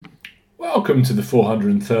Welcome to the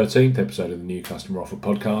 413th episode of the New Customer Offer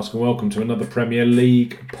Podcast, and welcome to another Premier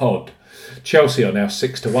League pod. Chelsea are now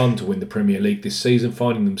 6-1 to win the Premier League this season,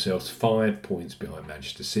 finding themselves 5 points behind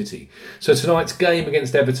Manchester City. So tonight's game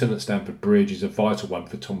against Everton at Stamford Bridge is a vital one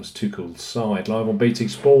for Thomas Tuchel's side. Live on BT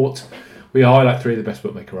Sport, we highlight three of the best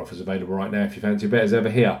bookmaker offers available right now. If you fancy a bet as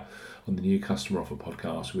ever here on the New Customer Offer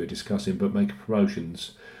Podcast, we're discussing bookmaker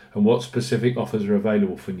promotions and what specific offers are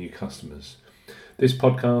available for new customers. This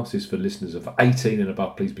podcast is for listeners of 18 and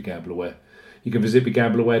above. Please be gamble aware. You can visit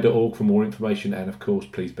begambleaware.org for more information, and of course,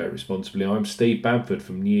 please bet responsibly. I'm Steve Bamford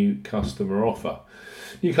from New Customer Offer.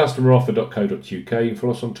 newcustomeroffer.co.uk. You can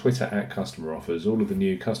follow us on Twitter at Customer Offers. All of the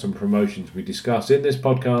new customer promotions we discuss in this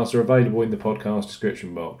podcast are available in the podcast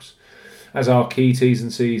description box, as are key T's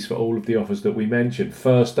and C's for all of the offers that we mentioned.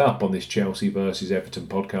 First up on this Chelsea versus Everton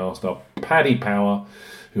podcast are Paddy Power,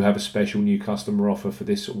 who have a special new customer offer for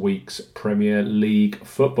this week's Premier League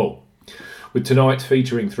football. With tonight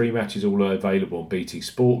featuring three matches all available on BT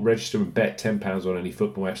Sport, register and bet £10 on any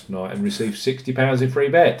football match tonight and receive £60 in free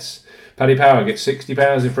bets. Paddy Power gets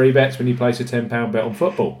 £60 in free bets when you place a £10 bet on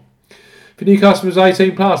football. For new customers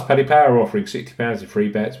 18 plus, Paddy Power are offering £60 in free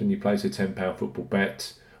bets when you place a £10 football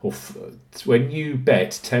bet, or when you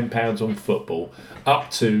bet £10 on football up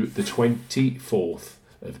to the 24th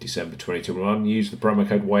of December 2021. Use the promo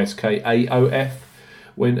code YSKAOF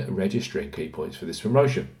when registering. Key points for this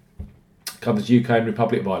promotion: covers UK and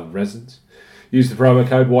Republic of Ireland residents. Use the promo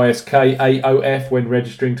code YSKAOF when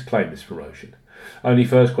registering to claim this promotion. Only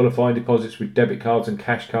first qualifying deposits with debit cards and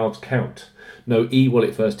cash cards count. No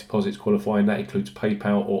e-wallet first deposits qualifying. That includes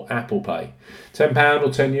PayPal or Apple Pay. £10 or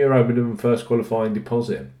 €10 minimum first qualifying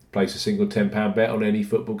deposit. Place a single £10 bet on any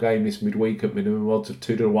football game this midweek at minimum odds of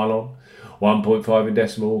 2-1 on 1.5 in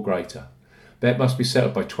decimal or greater. Bet must be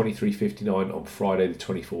settled by 23:59 on Friday the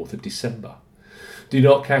 24th of December. Do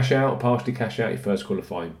not cash out or partially cash out your first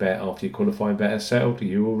qualifying bet. After your qualifying bet is settled,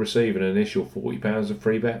 you will receive an initial £40 of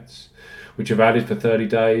free bets, which are valid for 30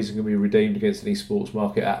 days and can be redeemed against any sports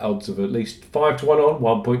market at odds of at least 5-1 on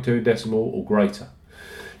 1.2 in decimal or greater.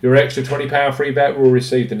 Your extra £20 free bet will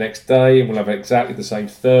receive the next day and will have exactly the same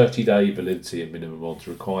 30-day validity and minimum odds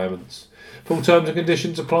requirements. Full terms and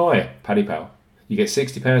conditions apply. Paddy Power. You get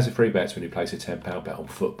 £60 in free bets when you place a £10 bet on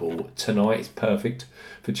football. Tonight is perfect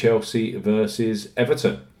for Chelsea versus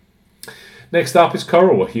Everton. Next up is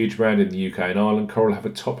Coral, a huge brand in the UK and Ireland. Coral have a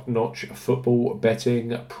top-notch football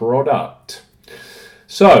betting product.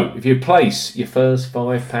 So, if you place your first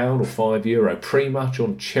 £5 or €5 pre-match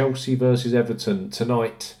on Chelsea versus Everton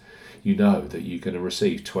tonight, you know that you're going to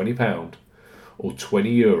receive £20 or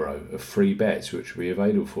 €20 of free bets, which will be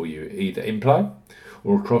available for you either in play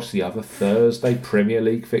or across the other Thursday Premier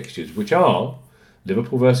League fixtures, which are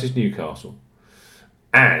Liverpool versus Newcastle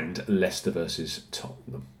and Leicester versus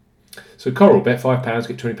Tottenham. So Coral, bet £5,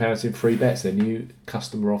 get £20 in free bets. Their new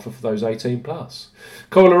customer offer for those 18 plus.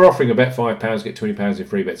 Coral are offering a bet £5, get £20 in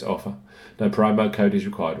free bets offer. No promo code is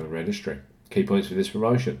required when registering. Key points for this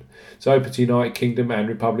promotion: it's open to United Kingdom and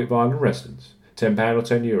Republic of Ireland residents. £10 or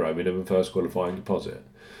 €10 minimum first qualifying deposit.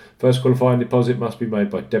 First qualifying deposit must be made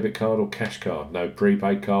by debit card or cash card. No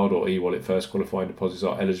prepaid card or e-wallet first qualifying deposits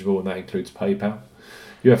are eligible, and that includes PayPal.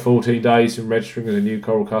 You have 14 days from registering as a new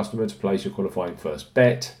Coral customer to place your qualifying first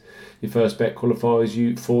bet. Your first bet qualifies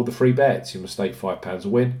you for the free bets. You must stake £5 a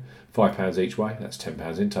win, £5 each way, that's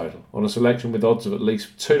 £10 in total, on a selection with odds of at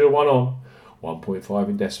least 2-1 on 1.5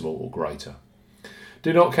 in decimal or greater.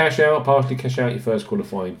 Do not cash out, partially cash out your first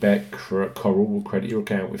qualifying bet. Coral will credit your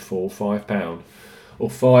account with £5 or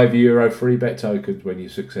 €5 free bet tokens when you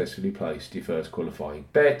successfully placed your first qualifying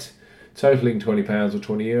bet, totaling £20 or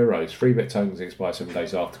 €20. Free bet tokens expire 7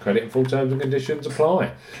 days after credit, and full terms and conditions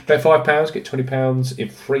apply. Bet £5, get £20 in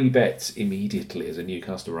free bets immediately as a new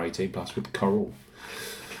customer 18 plus with Coral.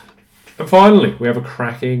 And finally, we have a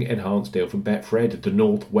cracking enhanced deal from Betfred, the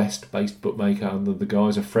Northwest-based bookmaker under the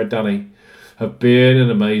guise of Fred Dunny. Have been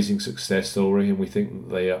an amazing success story, and we think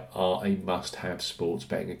that they are a must-have sports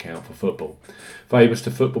betting account for football. Famous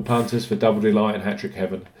to football punters for double delight and hat-trick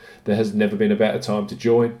heaven, there has never been a better time to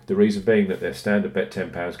join. The reason being that their standard bet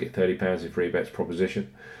 £10, get £30 in free bets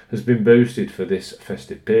proposition has been boosted for this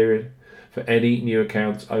festive period for any new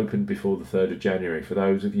accounts opened before the 3rd of January for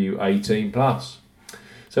those of you 18 plus.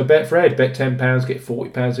 So Betfred, bet £10, get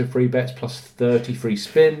 £40 in free bets plus 30 free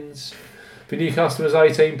spins. For new customers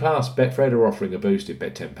 18 plus, Betfred are offering a boosted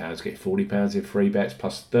bet £10, get £40 in free bets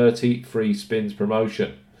plus 30 free spins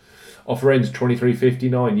promotion. Offer ends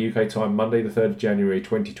 23:59 UK time, Monday the 3rd of January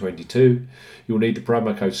 2022. You'll need the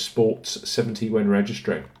promo code SPORTS70 when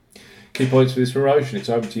registering. Key points for this promotion: it's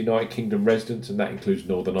open to United Kingdom residents, and that includes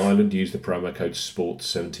Northern Ireland. Use the promo code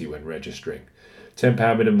SPORTS70 when registering.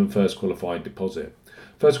 £10 minimum first qualifying deposit.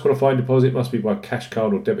 First qualifying deposit must be by cash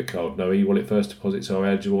card or debit card. No e-wallet first deposits are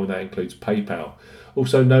eligible, and that includes PayPal.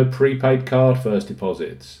 Also, no prepaid card first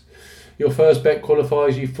deposits. Your first bet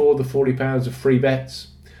qualifies you for the £40 of free bets.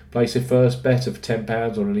 Place a first bet of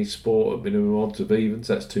 £10 on any sport at minimum odds of evens,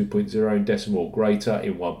 that's 2.0 in decimal or greater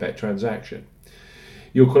in one bet transaction.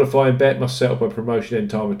 Your qualifying bet must settle by promotion end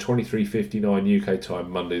time of 23:59 UK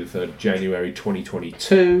time, Monday the 3rd of January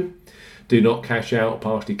 2022. Do not cash out or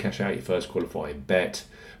partially cash out your first qualifying bet.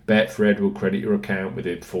 Betfred will credit your account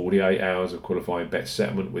within 48 hours of qualifying bet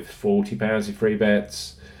settlement with £40 in free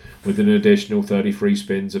bets, with an additional 30 free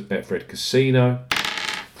spins at Betfred Casino.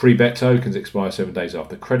 Free bet tokens expire 7 days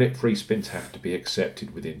after credit. Free spins have to be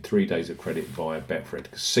accepted within 3 days of credit via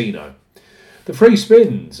Betfred Casino. The free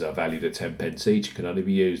spins are valued at 10 pence each and can only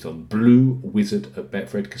be used on Blue Wizard at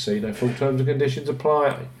Betfred Casino. Full terms and conditions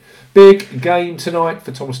apply. Big game tonight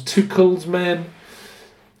for Thomas Tuchel's men.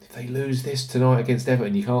 If they lose this tonight against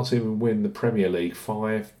Everton, you can't see them win the Premier League.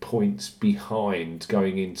 5 points behind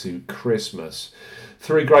going into Christmas.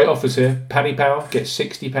 3 great offers here. Paddy Power, get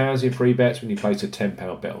 £60 in free bets when you place a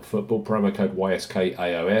 £10 bet on football. Promo code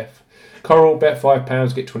YSKAOF. Coral, bet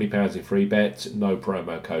 £5, get £20 in free bets. No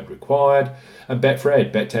promo code required. And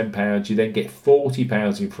Betfred, bet £10, you then get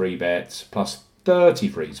 £40 in free bets plus 30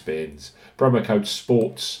 free spins. Promo code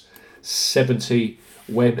SPORTS70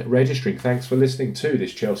 when registering. Thanks for listening to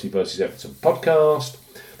this Chelsea vs Everton podcast,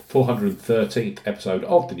 413th episode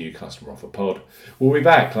of the New Customer Offer Pod. We'll be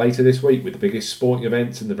back later this week with the biggest sporting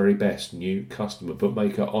events and the very best new customer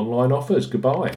bookmaker online offers. Goodbye.